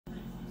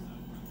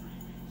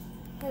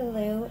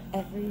Hello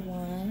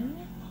everyone.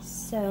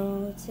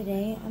 So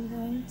today I'm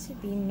going to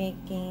be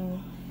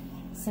making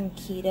some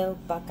Keto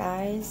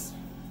Buckeyes.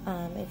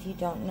 If you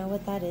don't know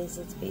what that is,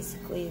 it's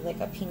basically like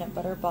a peanut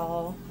butter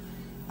ball.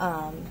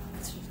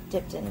 It's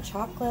dipped in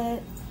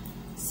chocolate.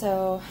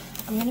 So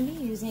I'm going to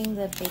be using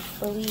the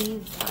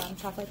Bake-Believe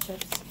chocolate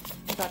chips.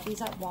 I got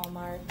these at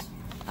Walmart.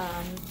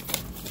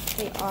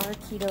 They are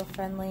keto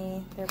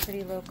friendly. They're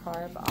pretty low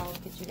carb. I'll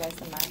get you guys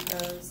the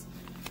macros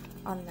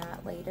on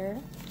that later.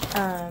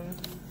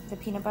 The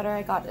peanut butter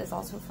I got is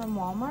also from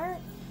Walmart.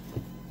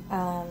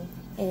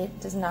 It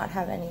does not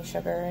have any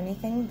sugar or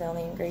anything. The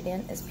only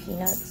ingredient is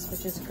peanuts,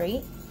 which is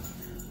great.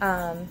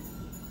 And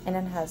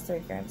it has 3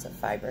 grams of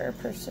fiber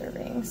per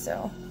serving,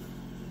 so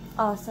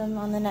awesome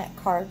on the net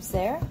carbs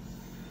there.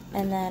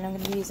 And then I'm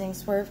going to be using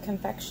Swerve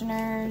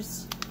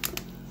confectioners,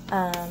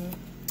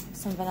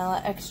 some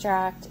vanilla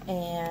extract,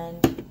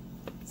 and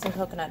some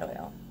coconut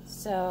oil.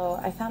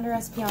 So I found a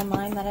recipe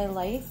online that I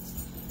liked,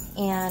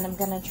 and I'm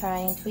going to try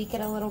and tweak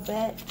it a little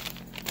bit,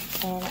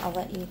 and I'll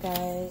let you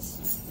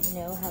guys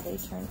know how they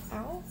turn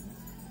out.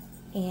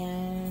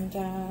 And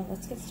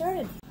let's get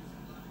started.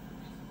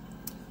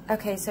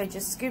 Okay, so I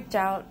just scooped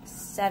out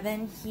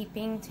 7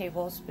 heaping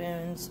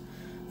tablespoons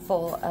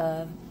full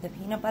of the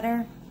peanut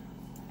butter.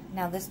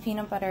 Now this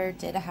peanut butter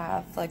did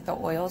have like the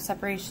oil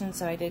separation,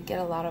 so I did get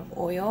a lot of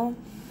oil.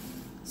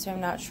 So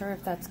I'm not sure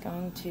if that's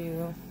going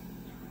to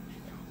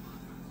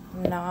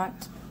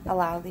not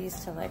allow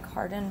these to like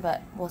harden,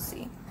 but we'll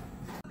see.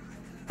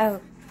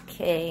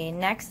 Okay,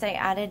 next I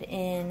added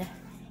in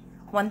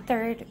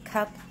 1/3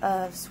 cup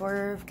of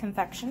Swerve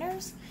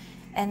confectioners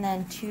and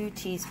then 2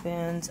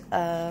 teaspoons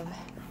of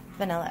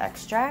vanilla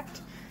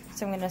extract.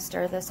 So I'm going to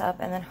stir this up,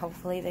 and then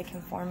hopefully they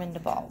can form into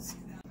balls.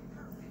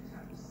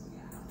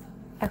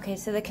 Okay,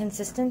 so the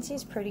consistency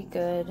is pretty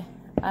good.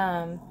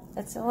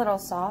 It's a little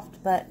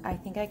soft, but I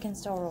think I can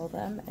still roll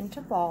them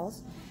into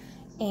balls.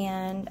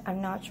 And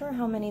I'm not sure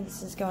how many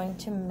this is going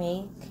to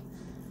make.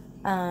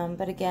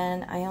 But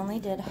again, I only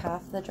did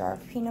half the jar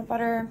of peanut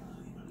butter.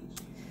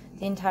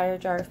 The entire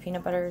jar of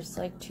peanut butter is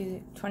like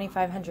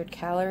 2,500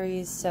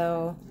 calories,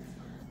 so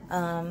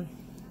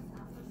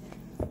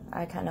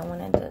I kind of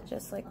wanted to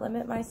just like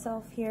limit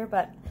myself here.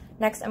 But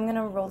next I'm going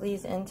to roll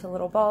these into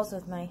little balls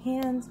with my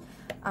hands.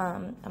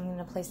 I'm going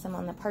to place them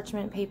on the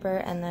parchment paper,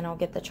 and then I'll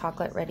get the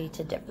chocolate ready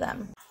to dip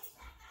them.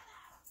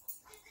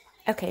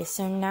 Okay,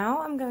 so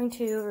now I'm going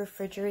to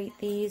refrigerate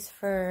these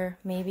for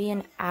maybe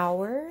an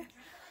hour.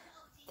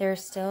 They're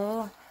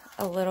still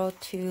a little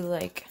too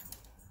like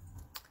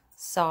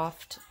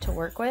soft to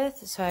work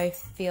with, so I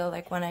feel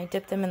like when I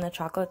dip them in the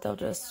chocolate they'll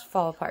just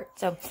fall apart.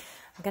 So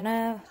I'm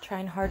gonna try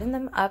and harden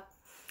them up,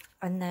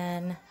 and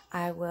then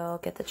I will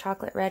get the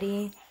chocolate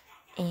ready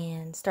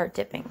and start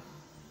dipping.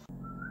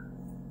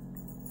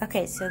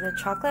 Okay, so the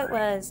chocolate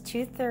was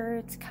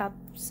 2/3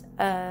 cups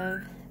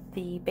of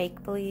the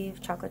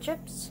Bake-Believe chocolate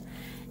chips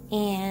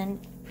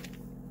and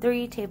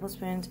 3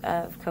 tablespoons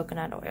of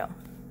coconut oil.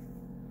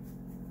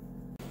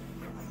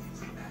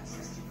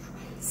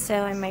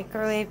 So I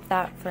microwaved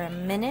that for a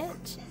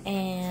minute,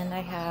 and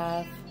I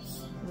have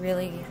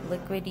really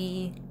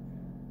liquidy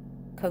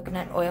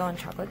coconut oil and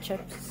chocolate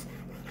chips.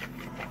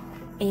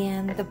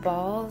 And the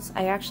balls,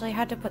 I actually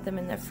had to put them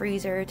in the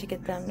freezer to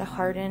get them to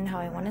harden how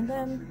I wanted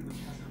them.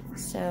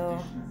 So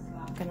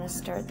I'm gonna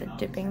start the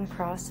dipping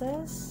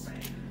process.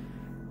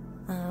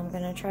 I'm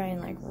gonna try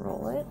and like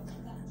roll it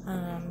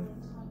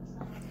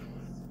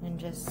and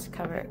just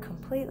cover it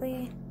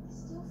completely.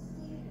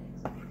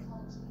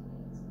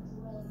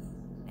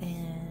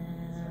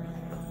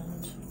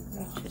 And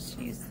I just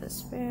use the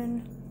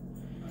spoon.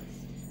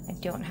 I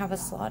don't have a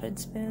slotted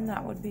spoon.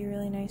 That would be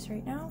really nice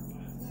right now.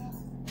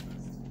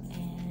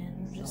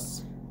 And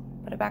just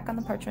put it back on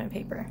the parchment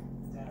paper.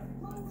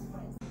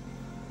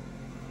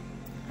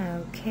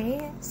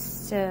 Okay,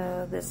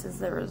 so this is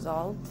the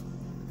result.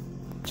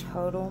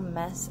 Total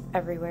mess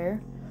everywhere.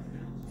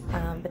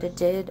 But it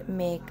did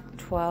make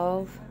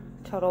 12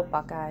 total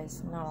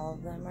Buckeyes. Not all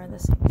of them are the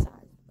same size,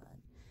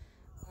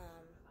 but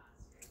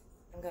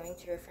I'm going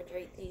to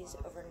refrigerate these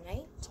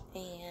overnight,